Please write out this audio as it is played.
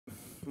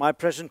my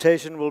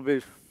presentation will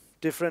be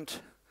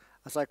different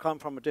as I come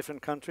from a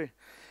different country.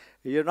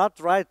 You're not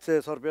right,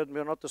 Thorbjørn,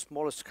 we're not the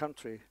smallest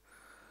country.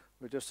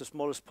 We're just the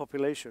smallest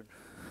population.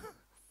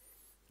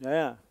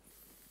 Yeah.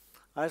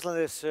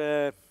 Iceland is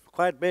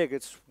quite big.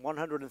 It's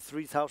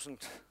 103,000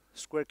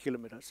 square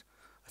kilometers.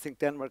 I think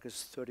Denmark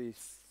is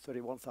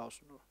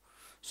 31,000 or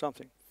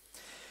something.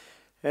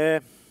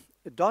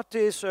 DOT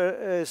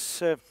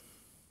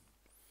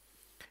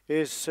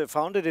is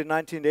founded in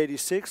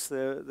 1986.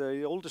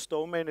 The oldest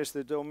domain is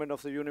the domain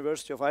of the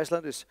University of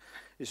Iceland.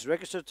 Is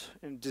registered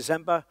in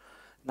December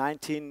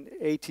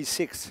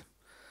 1986.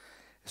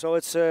 So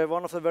it's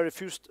one of the very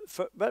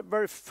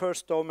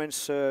first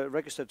domains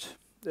registered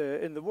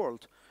in the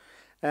world.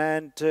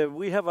 And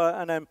we have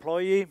an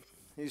employee.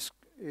 He's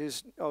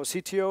our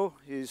CTO.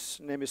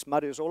 His name is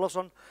Marius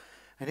Olafsson,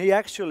 and he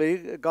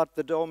actually got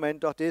the domain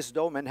 .is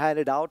domain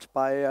handed out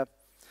by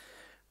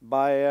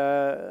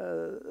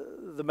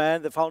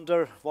the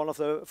founder, one of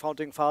the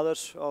founding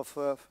fathers of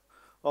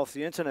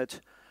the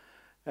internet,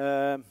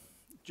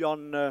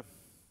 John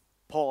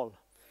Paul.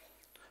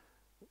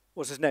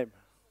 What's his name?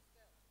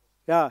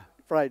 Yeah,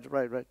 right.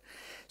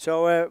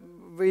 So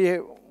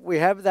we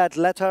have that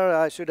letter.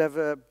 I should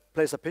have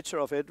placed a picture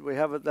of it. We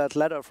have that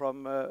letter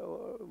from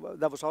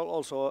that was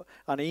also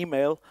an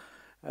email,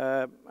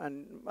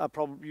 and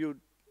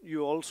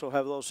you also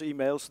have those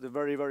emails, the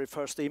very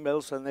first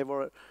emails, and they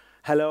were,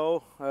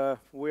 "Hello,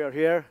 we are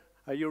here.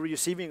 Are you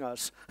receiving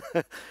us?"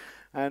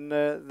 And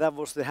that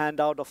was the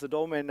handout of the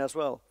domain as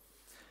well.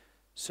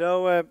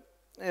 So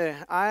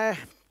I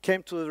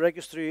came to the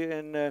registry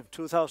in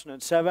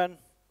 2007,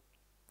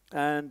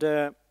 and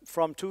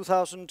from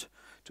 2000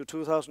 to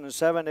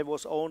 2007 it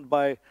was owned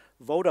by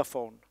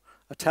Vodafone,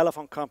 a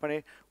telephone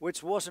company,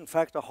 which was in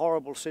fact a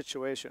horrible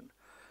situation.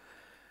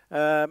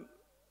 A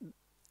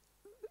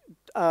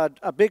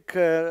big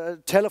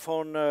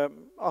telephone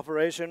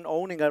operation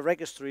owning a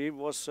registry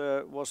was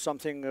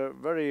something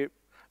very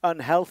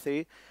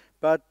unhealthy,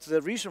 but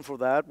the reason for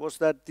that was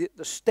that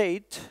the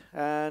state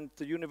and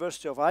the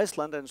University of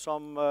Iceland and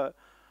some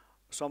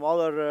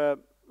other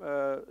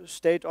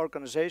state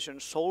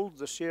organizations sold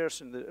the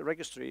shares in the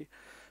registry.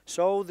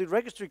 So the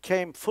registry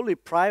came fully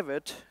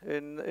private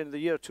in the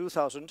year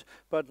 2000,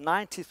 but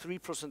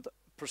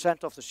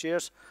 93% of the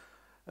shares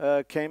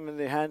came in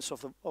the hands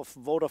of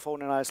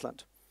Vodafone in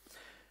Iceland.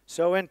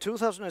 So in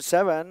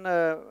 2007,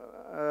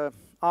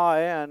 I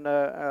and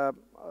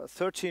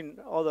 13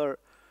 other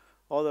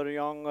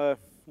young,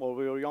 well,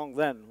 we were young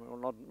then, we were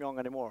not young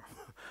anymore.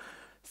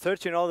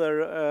 13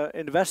 other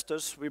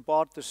investors, we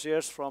bought the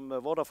shares from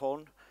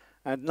Vodafone,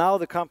 and now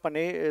the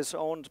company is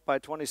owned by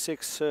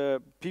 26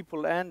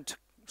 people and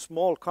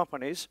small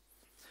companies.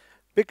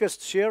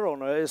 Biggest share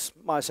owner is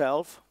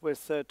myself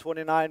with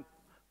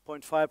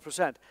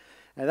 29.5%,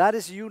 and that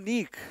is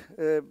unique.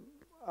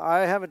 I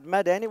haven't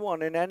met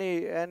anyone in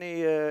any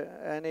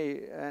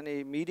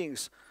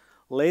meetings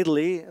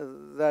lately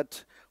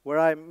where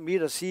I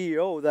meet a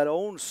CEO that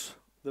owns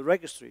the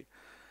registry,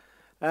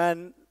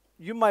 and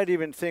you might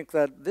even think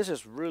that this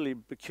is really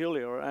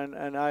peculiar,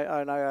 and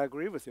I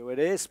agree with you. It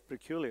is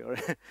peculiar.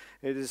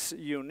 It is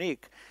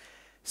unique.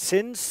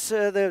 Since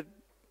the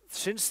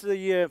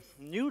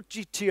new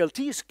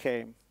GTLTs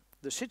came,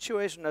 the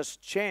situation has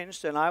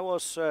changed, and I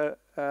was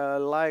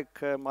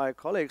like my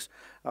colleagues,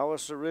 I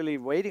was really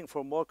waiting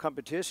for more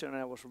competition.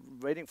 I was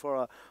waiting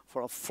for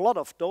a flood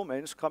of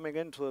domains coming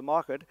into the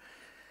market.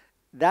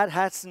 That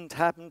hasn't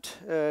happened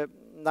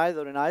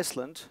neither in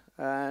Iceland,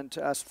 and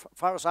as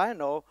far as I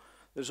know,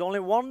 there's only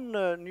one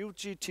new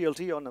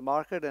GTLT on the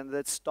market, and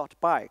that's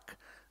 .bike.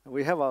 And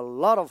we have a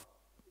lot of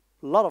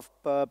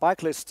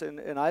bike lists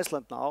in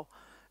Iceland now.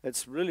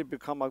 It's really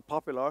become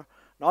popular,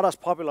 not as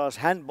popular as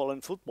handball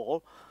and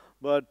football,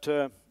 but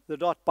the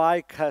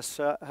 .bike has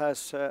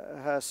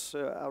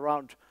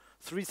around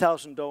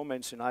 3,000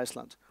 domains in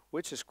Iceland,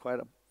 which is quite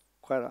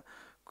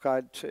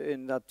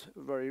in that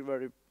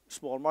very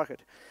small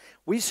market.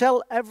 We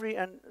sell every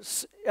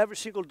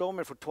single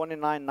domain for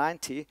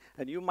 $29.90,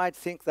 and you might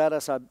think that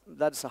is a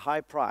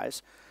high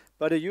price,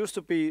 but it used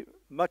to be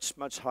much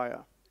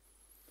higher.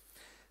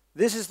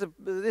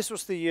 This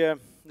was the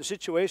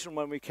situation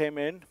when we came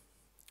in.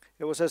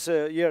 It was as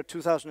a year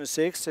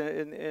 2006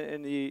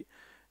 in the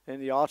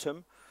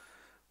autumn.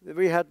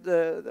 We had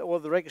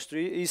the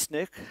registry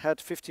ISNIC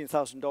had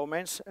 15,000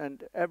 domains,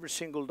 and every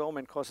single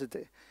domain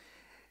costed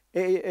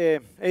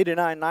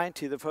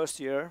 $89.90 the first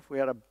year. We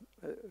had a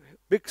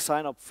big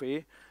sign-up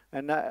fee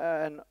and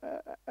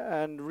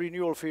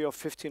renewal fee of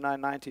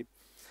 $59.90.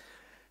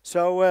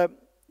 So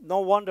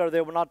no wonder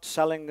they were not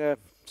selling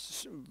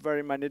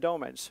very many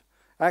domains.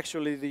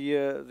 Actually,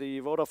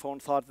 the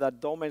Vodafone thought that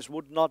domains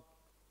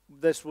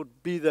this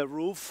would be the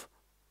roof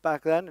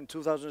back then in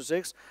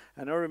 2006.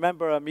 And I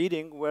remember a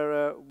meeting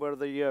where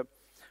the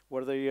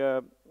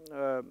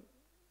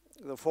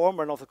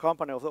foreman of the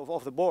company,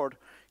 of the board,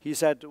 he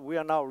said, "We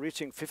are now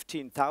reaching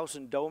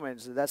 15,000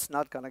 domains. That's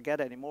not going to get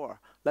any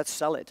more. Let's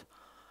sell it."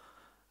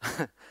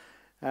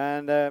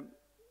 And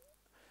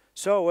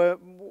so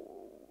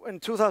in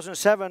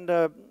 2007,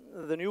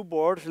 the new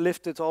board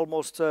lifted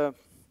almost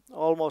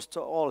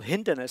all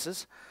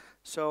hindernesses.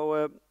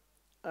 So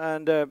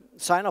and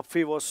sign-up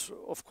fee was,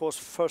 of course,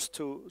 first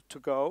to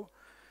go.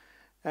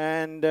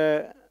 And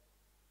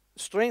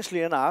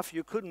strangely enough,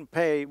 you couldn't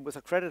pay with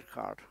a credit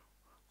card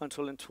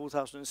until in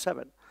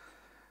 2007.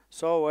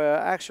 So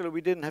actually,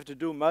 we didn't have to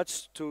do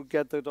much to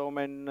get the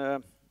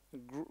domain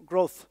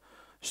growth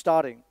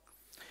starting.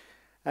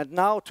 And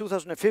now,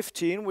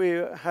 2015, we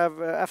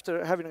have,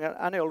 after having an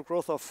annual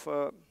growth of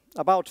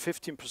about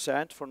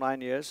 15% for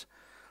 9 years,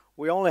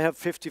 we only have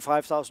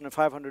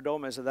 55,500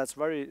 domains, and that's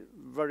very,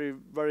 very,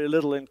 very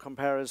little in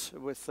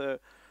comparison with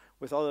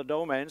other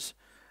domains.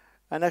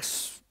 And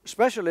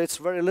especially, it's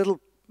very little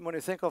when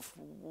you think of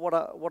what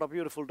a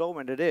beautiful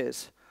domain it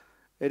is.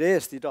 It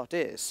is the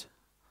 .is.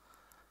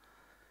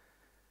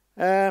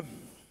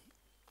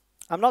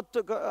 I'm not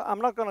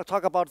going to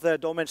talk about the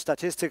domain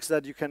statistics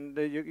that you can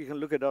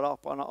look it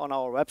up on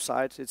our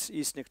website. It's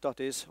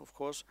isnik.is, of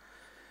course.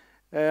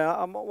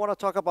 I want to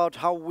talk about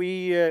how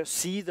we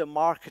see the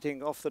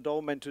marketing of the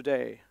domain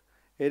today.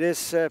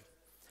 It's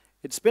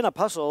been a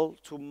puzzle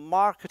to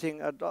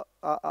marketing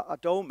a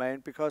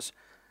domain, because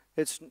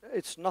it's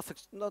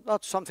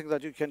not something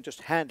that you can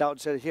just hand out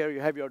and say, here you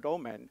have your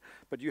domain,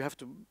 but you have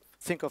to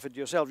think of it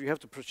yourself. You have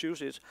to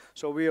produce it.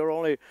 So we are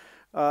only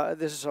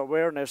this is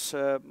awareness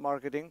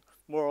marketing,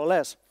 more or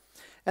less.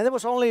 And it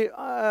was only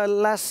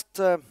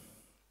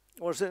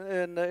was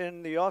in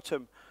the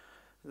autumn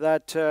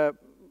that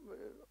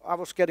I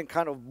was getting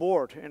kind of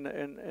bored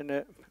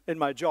in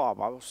my job.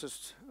 I was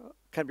just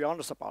can be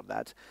honest about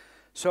that.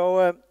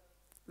 So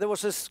there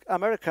was this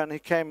American. He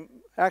came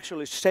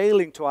actually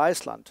sailing to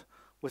Iceland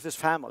with his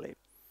family,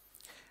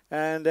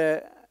 and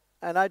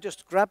I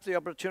just grabbed the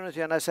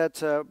opportunity and I said,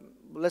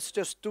 let's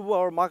just do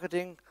our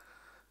marketing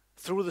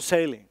through the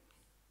sailing.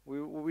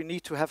 We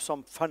need to have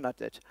some fun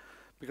at it,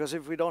 because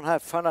if we don't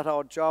have fun at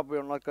our job,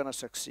 we're not going to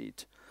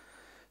succeed.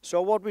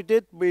 So what we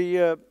did,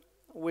 we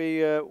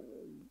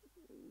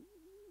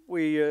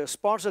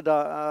sponsored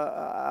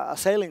a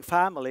sailing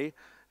family,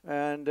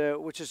 and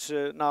which is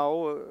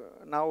now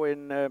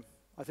in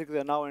I think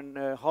they're now in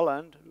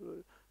Holland,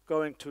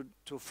 going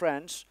to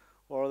France,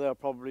 or they're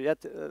probably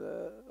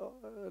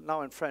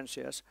now in France,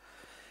 yes.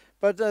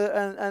 But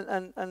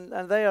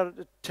and they are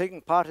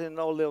taking part in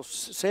all those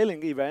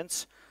sailing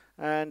events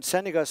and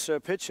sending us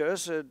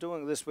pictures,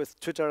 doing this with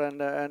Twitter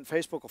and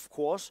Facebook, of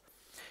course.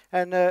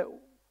 And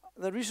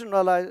the reason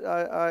that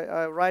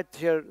I write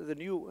here, the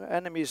new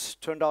enemies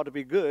turned out to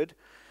be good,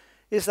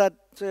 is that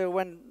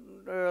when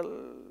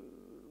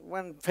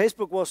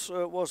Facebook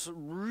was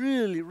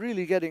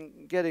really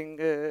getting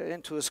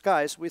into the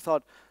skies, we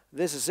thought,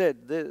 this is it.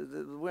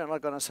 We're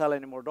not going to sell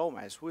any more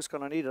domains. Who's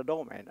going to need a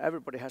domain?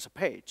 Everybody has a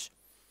page.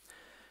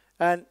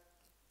 And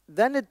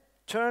then it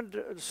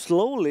turned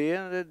slowly,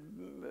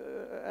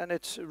 and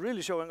it's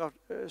really showing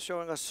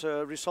us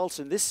results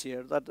in this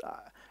year, that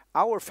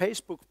our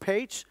Facebook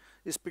page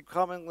is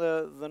becoming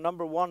the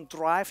 #1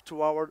 drive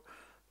to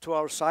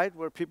our site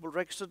where people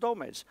register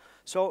domains.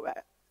 So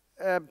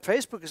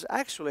Facebook is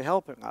actually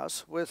helping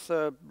us with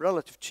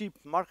relative cheap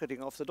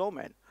marketing of the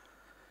domain.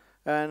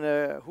 And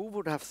who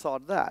would have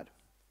thought that?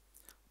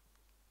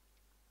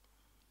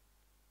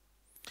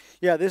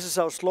 Yeah, this is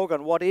our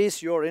slogan. What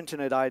is your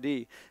internet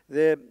ID?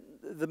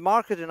 The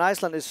market in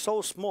Iceland is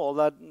so small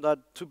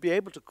that to be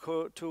able to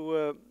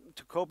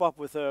cope up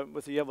with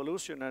the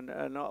evolution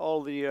and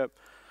all the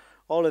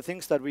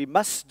things that we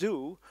must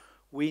do,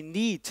 we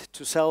need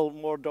to sell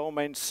more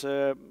domains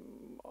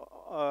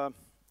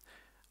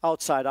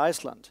outside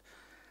Iceland.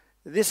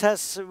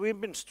 We've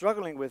been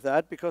struggling with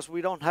that because we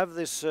don't have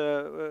this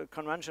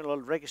conventional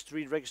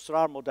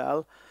registrar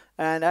model,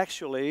 and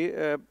actually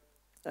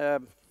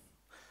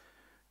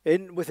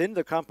within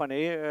the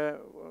company,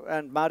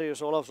 and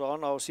Marius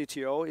Olafsson, our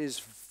CTO, is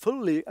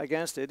fully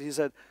against it. He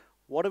said,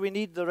 what do we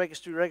need the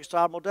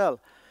registrar model?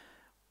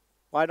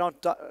 Why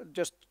not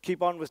just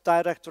keep on with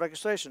direct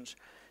registrations?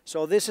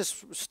 So this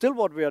is still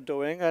what we are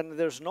doing, and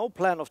there's no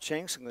plan of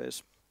changing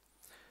this.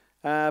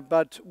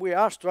 But we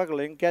are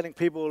struggling getting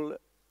people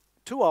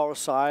to our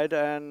side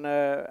and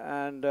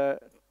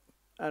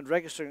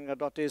registering a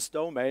 .is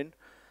domain.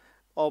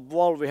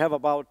 Well, we have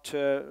about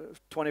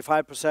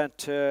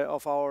 25%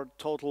 of our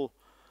total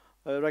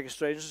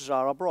registrations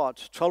are abroad.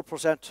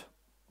 12%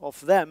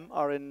 of them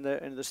are in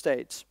the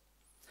States.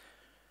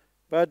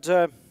 But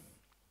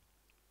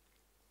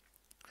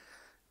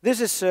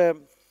this is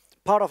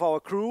part of our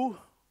crew.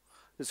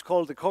 It's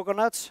called the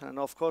Coconuts, and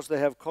of course they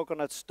have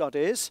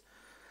coconuts.is.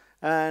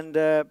 And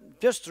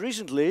just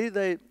recently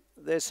they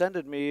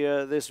sent me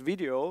this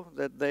video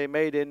that they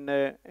made in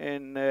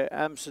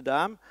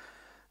Amsterdam.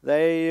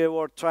 They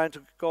were trying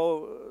to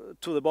go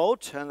to the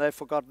boat and they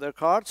forgot their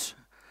cards.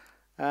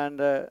 And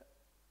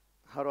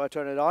how do I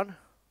turn it on?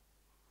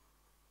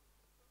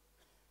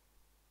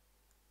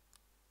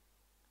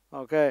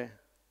 Okay.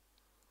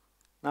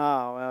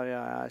 Now, well,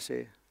 yeah, I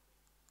see.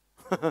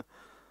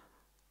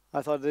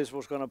 I thought this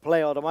was going to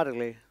play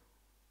automatically.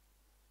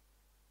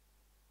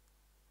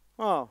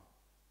 Oh.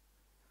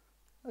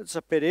 It's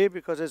a pity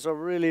because it's a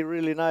really,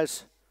 really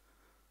nice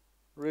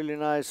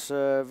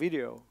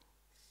video.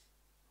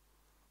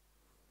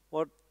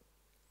 What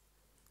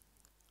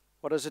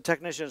does the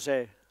technician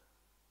say?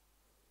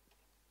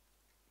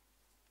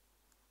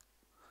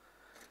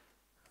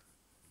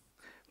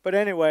 But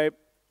anyway,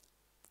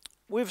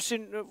 we've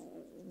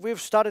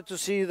started to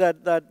see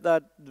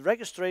that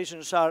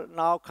registrations are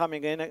now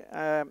coming in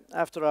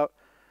after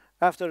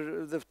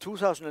the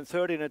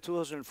 2013 and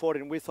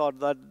 2014. We thought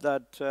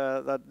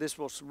that this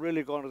was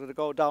really going to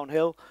go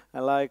downhill,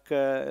 and like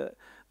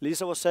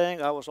Lisa was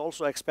saying, I was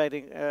also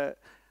expecting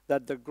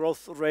that the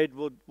growth rate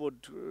would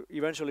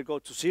eventually go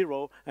to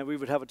zero, and we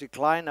would have a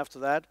decline after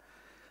that.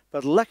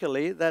 But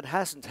luckily, that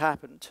hasn't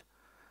happened.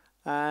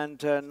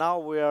 And now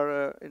we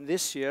are in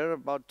this year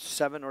about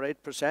 7 or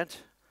 8%.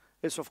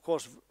 It's of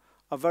course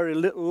a very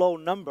low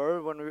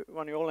number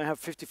when you only have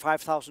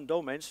 55,000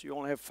 domains. You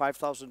only have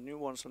 5,000 new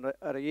ones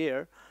at a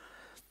year.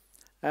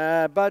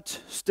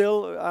 But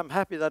still, I'm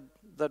happy that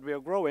we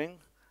are growing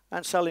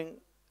and selling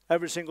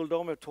every single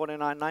domain at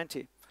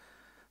 $29.90.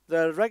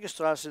 The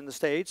registrars in the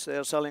States, they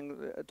are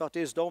selling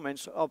 .is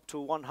domains up to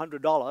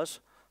 $100,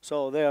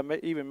 so they are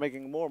even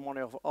making more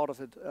money out of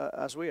it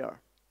as we are.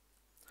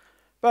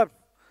 But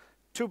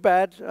too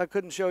bad I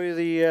couldn't show you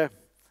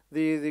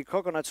the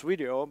coconuts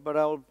video, but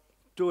I'll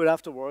do it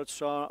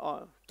afterwards,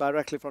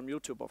 directly from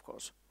YouTube, of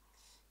course.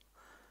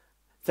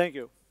 Thank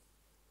you.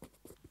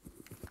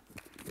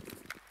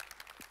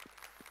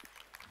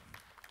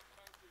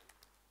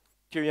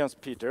 Thank you, Jens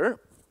Peter.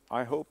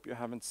 I hope you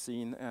haven't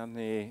seen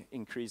any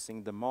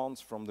increasing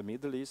demands from the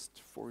Middle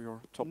East for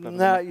your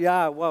top-level.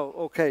 Yeah, well,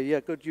 okay, yeah,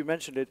 good you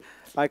mentioned it.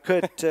 I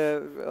could,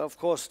 of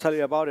course, tell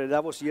you about it.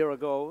 That was a year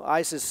ago.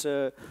 ISIS,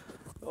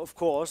 of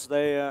course,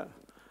 they,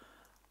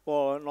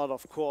 well, not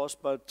of course,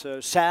 but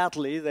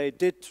sadly, they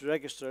did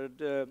register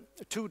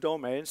 2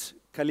 domains,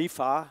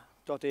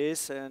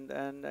 Khalifa.is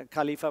and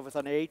Khalifa with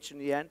an H in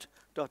the end,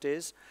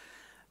 .is.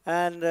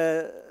 And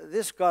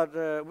this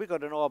we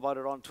got to know about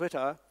it on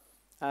Twitter,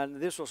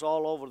 and this was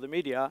all over the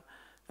media.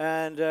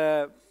 And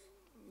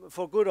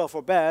for good or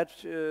for bad,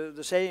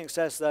 the saying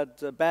says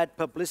that bad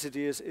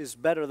publicity is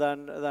better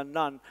than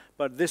none,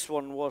 but this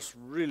one was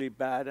really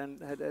bad,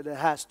 and it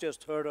has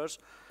just hurt us.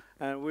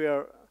 And we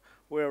are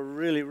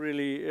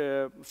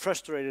really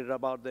frustrated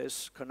about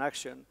this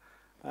connection.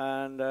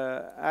 And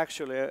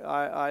actually,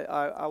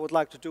 I would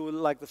like to do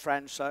like the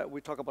French.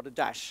 We talk about the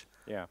dash,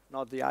 yeah,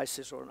 not the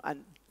ISIS,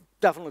 and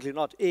definitely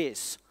not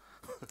is.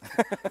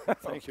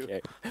 Thank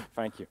you.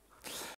 Thank you.